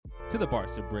to the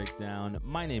Barca Breakdown.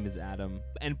 My name is Adam,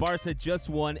 and Barca just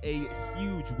won a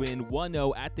huge win,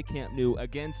 1-0 at the Camp Nou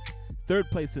against third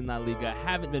place in La Liga.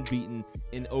 Haven't been beaten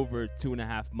in over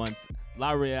 2.5 months.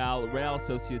 Real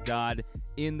Sociedad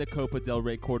in the Copa del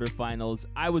Rey quarterfinals.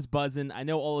 I was buzzing. I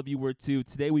know all of you were too.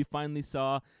 Today we finally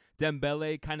saw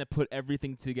Dembele kind of put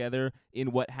everything together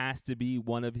in what has to be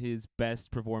one of his best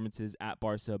performances at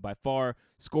Barca by far,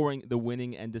 scoring the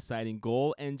winning and deciding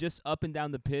goal. And just up and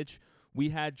down the pitch,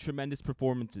 we had tremendous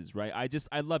performances, right?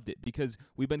 I loved it because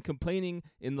we've been complaining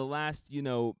in the last,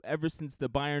 ever since the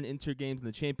Bayern Inter games in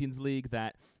the Champions League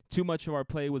that too much of our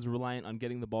play was reliant on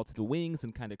getting the ball to the wings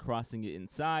and kind of crossing it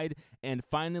inside. And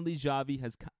finally, Xavi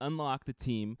has unlocked the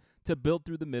team to build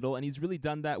through the middle, and he's really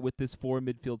done that with this 4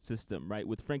 midfield system, right?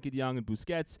 With Frenkie de Jong and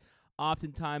Busquets,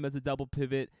 oftentimes as a double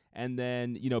pivot, and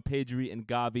then, Pedri and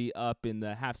Gavi up in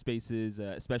the half spaces,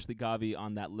 especially Gavi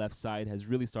on that left side has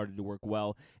really started to work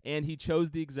well. And he chose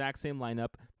the exact same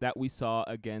lineup that we saw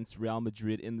against Real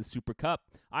Madrid in the Super Cup.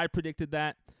 I predicted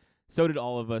that. So did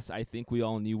all of us. I think we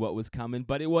all knew what was coming,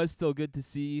 but it was still good to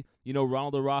see,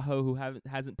 Ronald Araujo, who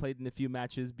hasn't played in a few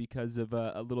matches because of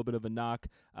a little bit of a knock,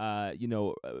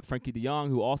 Frenkie de Jong,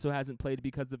 who also hasn't played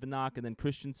because of a knock, and then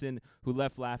Christensen, who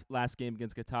left last game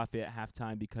against Getafe at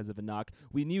halftime because of a knock.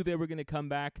 We knew they were going to come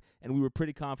back, and we were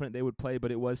pretty confident they would play, but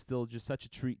it was still just such a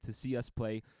treat to see us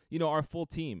play, our full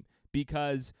team,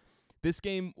 because this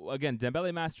game, again,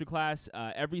 Dembele masterclass,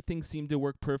 everything seemed to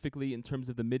work perfectly in terms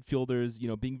of the midfielders,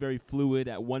 being very fluid.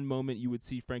 At one moment, you would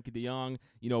see Frenkie de Jong,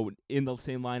 in the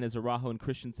same line as Araujo and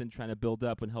Christensen trying to build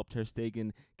up and help Ter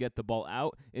Stegen get the ball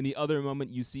out. In the other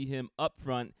moment, you see him up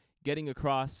front, getting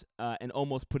across and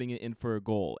almost putting it in for a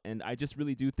goal. And I just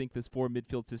really do think this 4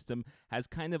 midfield system has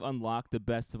kind of unlocked the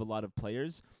best of a lot of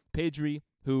players. Pedri,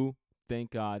 who, thank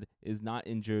God, is not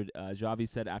injured. Xavi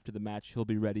said after the match he'll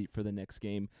be ready for the next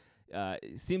game.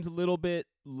 Seems a little bit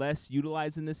less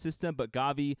utilized in this system, but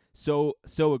Gavi, so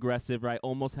aggressive, right?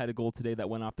 Almost had a goal today that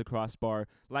went off the crossbar.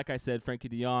 Like I said, Frenkie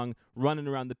de Jong running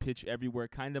around the pitch everywhere,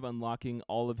 kind of unlocking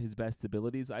all of his best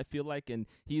abilities, I feel like, and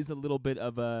he's a little bit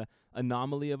of a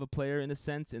anomaly of a player in a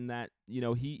sense, in that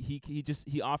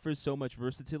he offers so much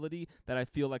versatility that I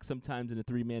feel like sometimes in a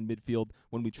 3-man midfield,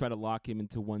 when we try to lock him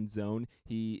into one zone,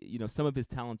 some of his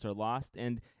talents are lost,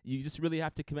 and you just really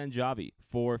have to commend Xavi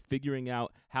for figuring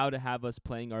out how to have us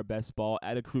playing our best ball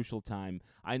at a crucial time.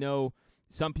 I know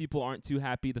some people aren't too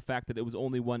happy the fact that it was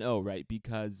only 1-0, right?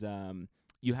 Because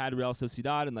you had Real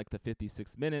Sociedad in like the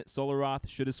 56th minute. Solerath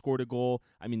should have scored a goal.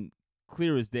 I mean,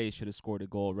 clear as day should have scored a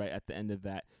goal right at the end of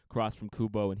that cross from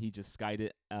Kubo, and he just skied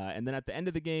it. And then at the end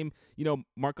of the game,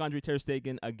 Marc-Andre Ter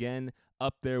Stegen, again,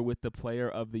 up there with the player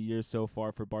of the year so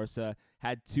far for Barca,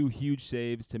 had 2 huge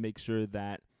saves to make sure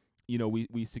that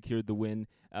we secured the win.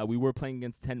 We were playing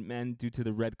against 10 men due to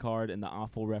the red card and the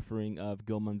awful refereeing of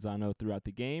Gil Manzano throughout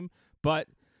the game. But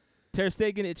Ter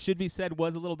Stegen, it should be said,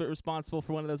 was a little bit responsible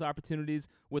for one of those opportunities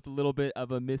with a little bit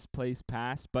of a misplaced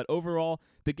pass. But overall,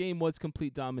 the game was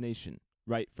complete domination,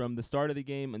 right? From the start of the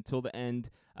game until the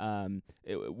end,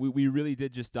 we really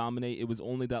did just dominate. It was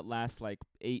only that last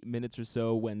 8 minutes or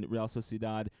so when Real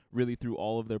Sociedad really threw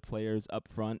all of their players up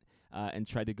front and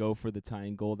tried to go for the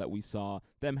tying goal that we saw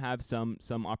them have some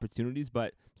opportunities.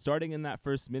 But starting in that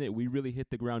first minute, we really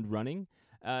hit the ground running.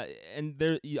 And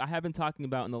I have been talking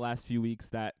about in the last few weeks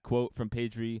that quote from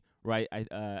Pedri, right,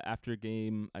 after a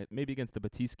game, maybe against the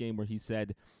Betis game, where he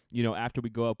said, after we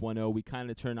go up 1-0, we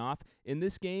kind of turn off. In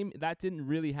this game, that didn't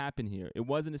really happen here. It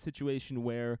wasn't a situation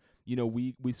where,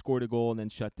 we scored a goal and then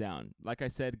shut down. Like I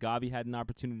said, Gavi had an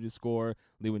opportunity to score.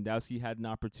 Lewandowski had an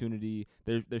opportunity.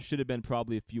 There should have been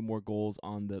probably a few more goals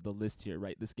on the list here,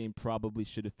 right? This game probably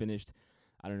should have finished,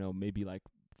 I don't know, maybe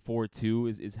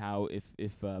 4-2 is how,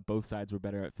 if both sides were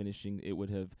better at finishing, it would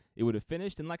have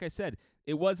finished. And like I said,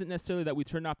 it wasn't necessarily that we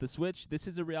turned off the switch. This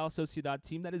is a Real Sociedad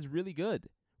team that is really good,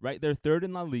 right? They're third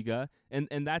in La Liga, and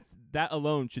that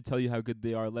alone should tell you how good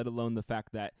they are, let alone the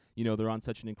fact that, they're on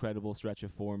such an incredible stretch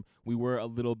of form. We were a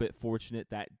little bit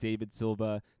fortunate that David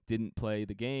Silva didn't play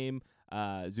the game.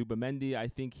 Zubamendi, I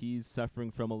think he's suffering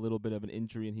from a little bit of an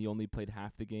injury, and he only played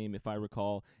half the game, if I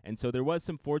recall. And so there was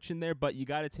some fortune there, but you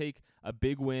got to take a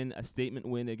big win, a statement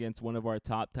win against one of our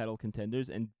top title contenders,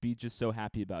 and be just so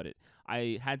happy about it.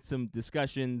 I had some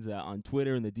discussions on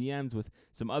Twitter and the DMs with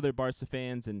some other Barca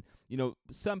fans, and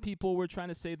some people were trying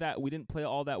to say that we didn't play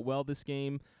all that well this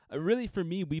game. Really, for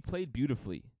me, we played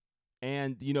beautifully.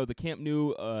 And, the Camp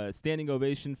Nou, standing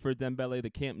ovation for Dembele, the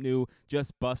Camp Nou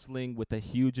just bustling with a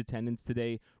huge attendance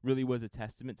today really was a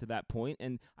testament to that point.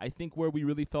 And I think where we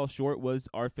really fell short was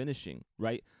our finishing,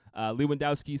 right?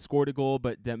 Lewandowski scored a goal,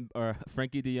 but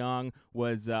Frankie de Jong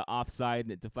was offside,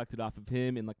 and it deflected off of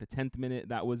him in like the 10th minute.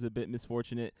 That was a bit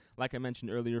misfortunate. Like I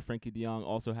mentioned earlier, Frankie de Jong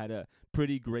also had a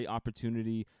pretty great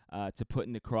opportunity to put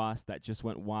in a cross that just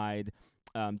went wide.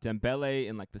 Dembele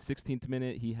in like the 16th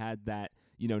minute, he had that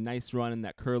nice run in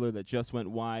that curler that just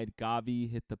went wide. Gavi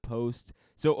hit the post.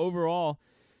 So overall,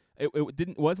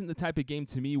 it wasn't the type of game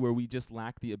to me where we just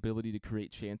lacked the ability to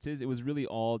create chances. It was really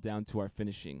all down to our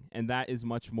finishing, and that is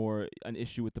much more an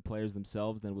issue with the players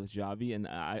themselves than with Xavi. And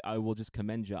I will just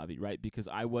commend Xavi, right? Because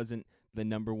I wasn't the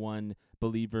number one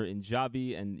believer in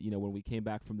Xavi, and when we came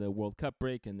back from the World Cup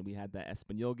break and we had that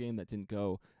Espanyol game that didn't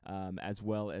go as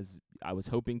well as I was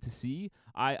hoping to see,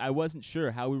 I wasn't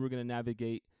sure how we were going to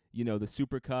navigate the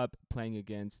Super Cup, playing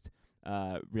against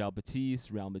Real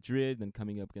Betis, Real Madrid, then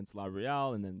coming up against La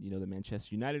Real, and then the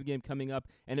Manchester United game coming up.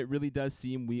 And it really does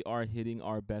seem we are hitting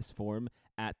our best form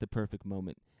at the perfect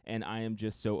moment, and I am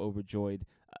just so overjoyed.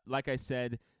 Like I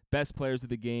said, best players of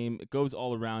the game, it goes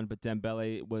all around, but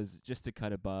Dembele was just a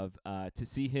cut above. To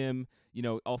see him,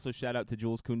 also shout out to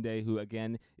Jules Koundé, who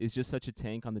again is just such a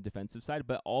tank on the defensive side,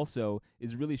 but also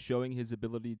is really showing his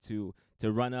ability to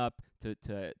run up,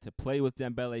 to play with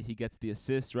Dembele. He gets the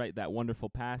assist, right? That wonderful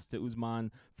pass to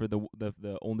Ousmane for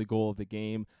the only goal of the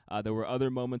game. There were other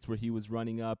moments where he was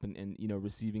running up and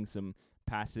receiving some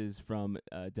passes from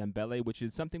Dembele, which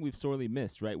is something we've sorely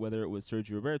missed, right? Whether it was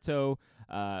Sergio Roberto,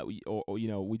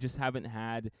 we just haven't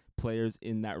had players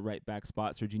in that right back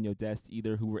spot, Serginho Dest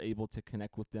either, who were able to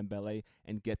connect with Dembele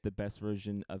and get the best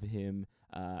version of him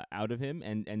out of him.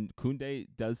 And Koundé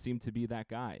does seem to be that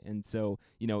guy. And so,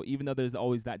 even though there's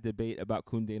always that debate about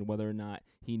Koundé and whether or not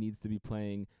he needs to be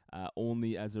playing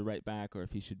only as a right back or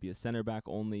if he should be a center back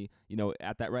only,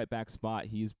 at that right back spot,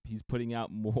 he's putting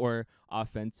out more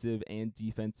offensive and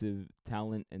defensive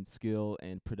talent and skill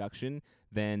and production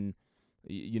than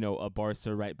a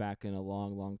Barca right back in a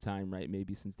long, long time, right?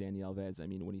 Maybe since Dani Alves. I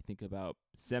mean, when you think about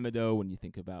Semedo, when you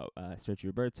think about Sergio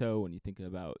Roberto, when you think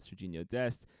about Serginho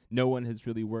Dest, no one has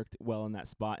really worked well in that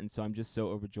spot. And so I'm just so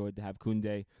overjoyed to have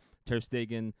Koundé. Ter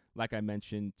Stegen, like I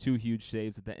mentioned, 2 huge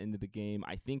saves at the end of the game.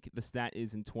 I think the stat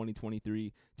is in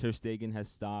 2023, Ter Stegen has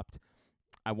stopped,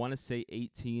 I want to say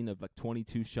 18 of like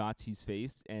 22 shots he's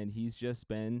faced, and he's just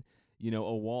been a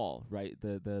wall, right?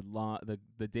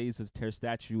 The days of Ter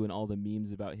Statue and all the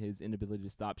memes about his inability to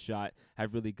stop shot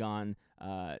have really gone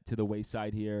to the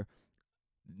wayside here.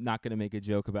 Not going to make a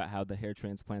joke about how the hair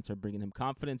transplants are bringing him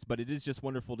confidence, but it is just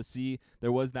wonderful to see.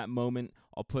 There was that moment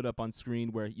I'll put up on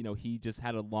screen where, he just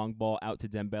had a long ball out to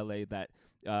Dembele that,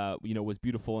 was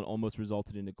beautiful and almost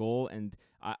resulted in a goal. And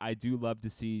I do love to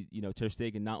see, Ter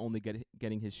Stegen not only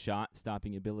getting his shot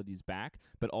stopping abilities back,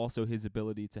 but also his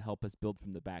ability to help us build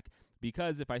from the back.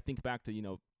 Because if I think back to,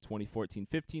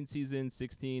 2014-15 season,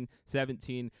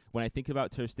 16-17, when I think about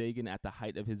Ter Stegen at the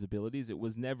height of his abilities, it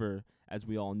was never, as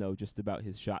we all know, just about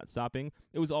his shot stopping.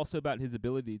 It was also about his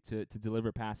ability to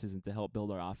deliver passes and to help build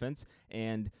our offense.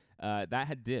 And that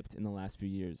had dipped in the last few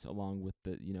years, along with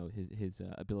the his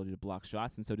ability to block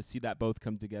shots. And so to see that both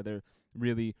come together,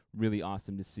 really, really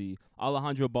awesome to see.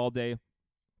 Alejandro Balde,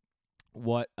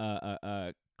 what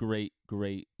a great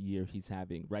year he's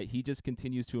having, right? He just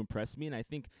continues to impress me, and I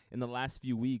think in the last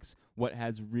few weeks, what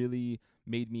has really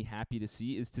made me happy to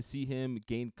see is to see him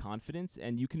gain confidence,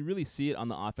 and you can really see it on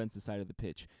the offensive side of the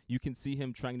pitch. You can see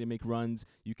him trying to make runs.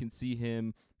 You can see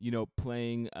him,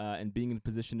 playing and being in a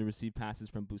position to receive passes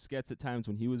from Busquets at times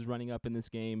when he was running up in this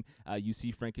game. You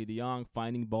see Frankie de Jong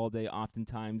finding Balde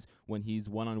oftentimes when he's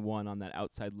one-on-one on that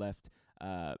outside left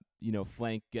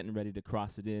flank, getting ready to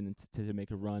cross it in and to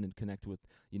make a run and connect with,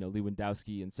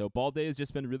 Lewandowski. And so Balde has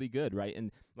just been really good, right?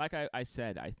 And like I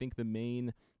said, I think the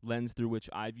main lens through which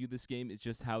I view this game is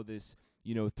just how this,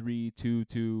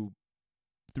 3-2-2-3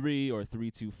 or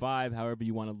 3-2-5, however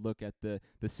you want to look at the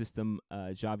system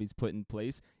Xavi's put in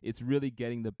place. It's really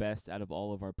getting the best out of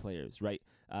all of our players, right?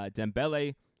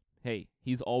 Dembele, hey,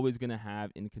 he's always going to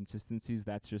have inconsistencies.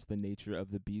 That's just the nature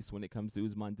of the beast when it comes to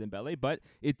Ousmane Dembele. But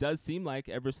it does seem like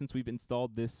ever since we've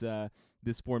installed this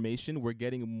formation, we're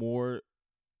getting more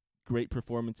great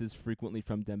performances frequently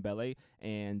from Dembele,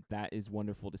 and that is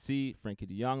wonderful to see. Frankie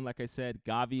de Jong, like I said,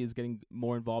 Gavi is getting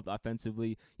more involved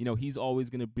offensively. He's always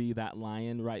going to be that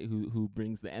lion, right, who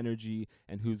brings the energy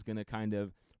and who's going to kind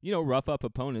of rough up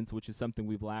opponents, which is something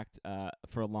we've lacked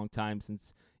for a long time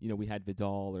since, we had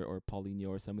Vidal or Paulinho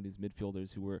or some of these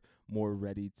midfielders who were more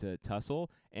ready to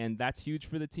tussle. And that's huge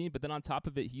for the team. But then on top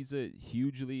of it, he's a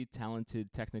hugely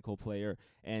talented technical player.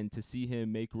 And to see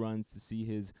him make runs, to see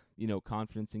his,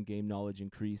 confidence and game knowledge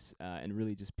increase and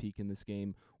really just peak in this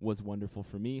game was wonderful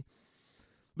for me.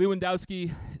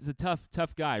 Lewandowski is a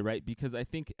tough guy, right? Because I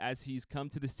think as he's come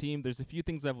to this team, there's a few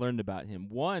things I've learned about him.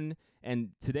 One, and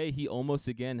today he almost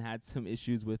again had some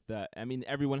issues with,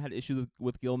 everyone had issues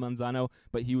with Gil Manzano,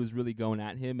 but he was really going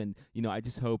at him. And, I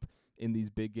just hope in these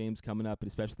big games coming up, and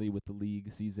especially with the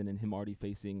league season and him already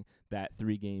facing that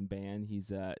 3-game ban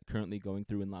he's currently going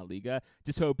through in La Liga,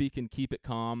 just hope he can keep it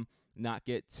calm, not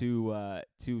get too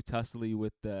tussly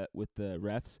with the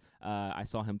refs. I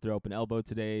saw him throw up an elbow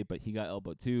today, but he got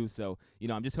elbowed too. So,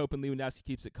 I'm just hoping Lewandowski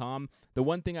keeps it calm. The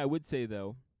one thing I would say,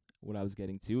 though, what I was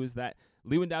getting to is that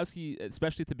Lewandowski,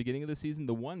 especially at the beginning of the season,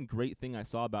 the one great thing I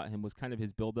saw about him was kind of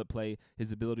his build-up play,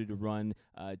 his ability to run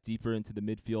deeper into the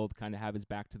midfield, kind of have his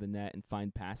back to the net and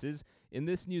find passes. In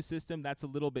this new system, that's a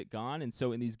little bit gone. And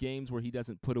so in these games where he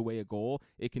doesn't put away a goal,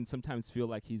 it can sometimes feel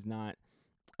like he's not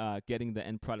getting the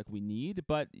end product we need.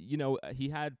 But, he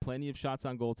had plenty of shots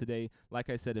on goal today. Like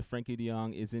I said, if Frankie de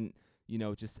Jong isn't,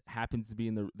 just happens to be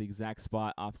in the exact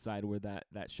spot offside where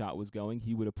that shot was going,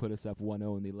 he would have put us up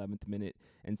 1-0 in the 11th minute.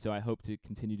 And so I hope to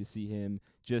continue to see him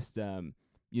just,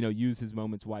 use his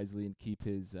moments wisely and keep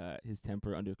his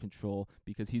temper under control,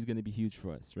 because he's going to be huge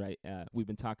for us, right? We've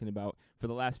been talking about for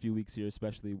the last few weeks here,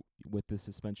 especially with the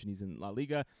suspension he's in La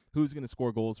Liga, who's going to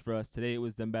score goals for us. Today it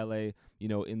was Dembele.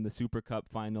 In the Super Cup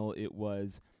final, it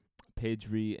was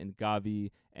Pedri and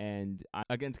Gavi, and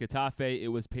against Getafe, it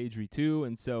was Pedri too.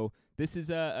 And so this is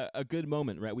a good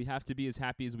moment, right? We have to be as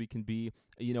happy as we can be.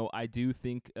 I do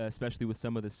think, especially with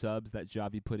some of the subs that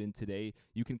Xavi put in today,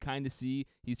 you can kind of see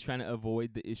he's trying to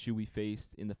avoid the issue we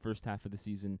faced in the first half of the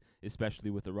season,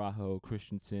 especially with Araujo,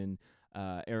 Christensen,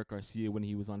 Eric Garcia when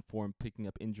he was on form, picking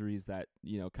up injuries that,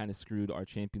 kind of screwed our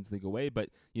Champions League away. But,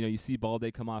 you see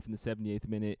Balde come off in the 78th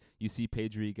minute. You see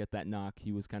Pedri get that knock.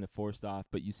 He was kind of forced off.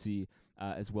 But you see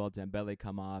as well Dembele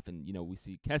come off. And, we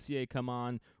see Kessié come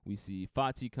on. We see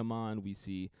Fati come on. We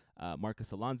see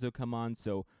Marcos Alonso come on.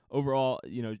 So overall,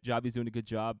 Xavi's doing a good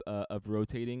job of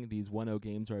rotating. These 1-0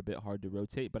 games are a bit hard to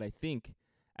rotate. But I think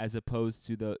as opposed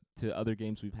to other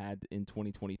games we've had in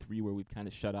 2023 where we've kind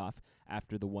of shut off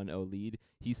after the 1-0 lead,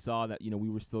 he saw that, we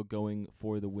were still going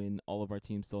for the win. All of our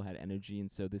teams still had energy,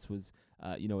 and so this was,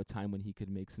 a time when he could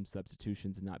make some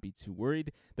substitutions and not be too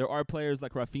worried. There are players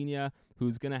like Rafinha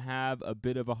who's going to have a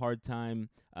bit of a hard time.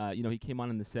 He came on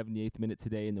in the 78th minute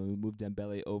today, and then we moved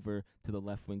Dembele over to the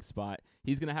left wing spot.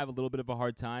 He's going to have a little bit of a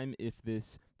hard time if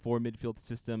this 4 midfield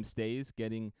system stays,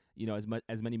 getting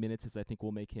as many minutes as I think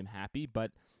will make him happy.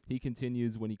 But he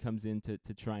continues when he comes in to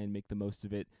try and make the most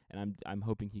of it, and I'm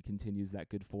hoping he continues that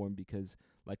good form, because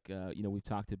we've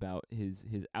talked about his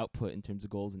output in terms of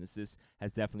goals and assists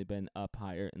has definitely been up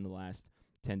higher in the last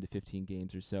 10 to 15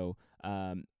 games or so.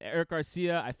 Eric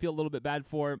Garcia, I feel a little bit bad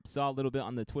for. Saw a little bit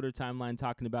on the Twitter timeline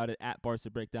talking about it, at Barca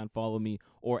Breakdown, follow me,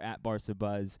 or at Barca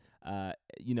Buzz.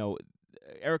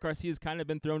 Eric Garcia's kind of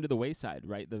been thrown to the wayside,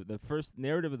 right? The first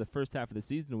narrative of the first half of the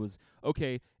season was,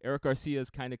 okay, Eric Garcia's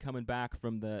kind of coming back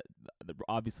from the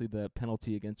obviously the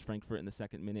penalty against Frankfurt in the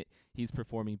 2nd minute. He's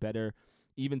performing better.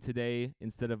 Even today,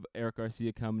 instead of Eric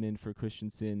Garcia coming in for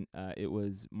Christensen, it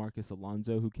was Marcos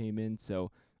Alonso who came in.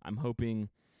 So I'm hoping,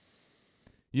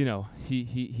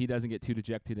 he doesn't get too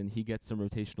dejected and he gets some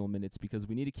rotational minutes, because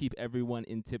we need to keep everyone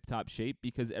in tip-top shape,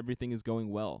 because everything is going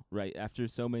well, right? After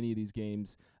so many of these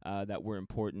games that were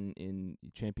important in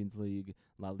Champions League,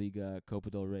 La Liga, Copa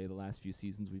del Rey, the last few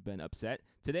seasons, we've been upset.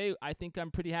 Today, I think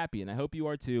I'm pretty happy, and I hope you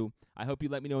are too. I hope you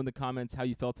let me know in the comments how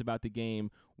you felt about the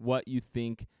game, what you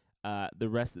think the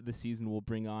rest of the season will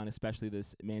bring on, especially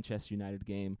this Manchester United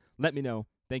game. Let me know.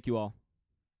 Thank you all.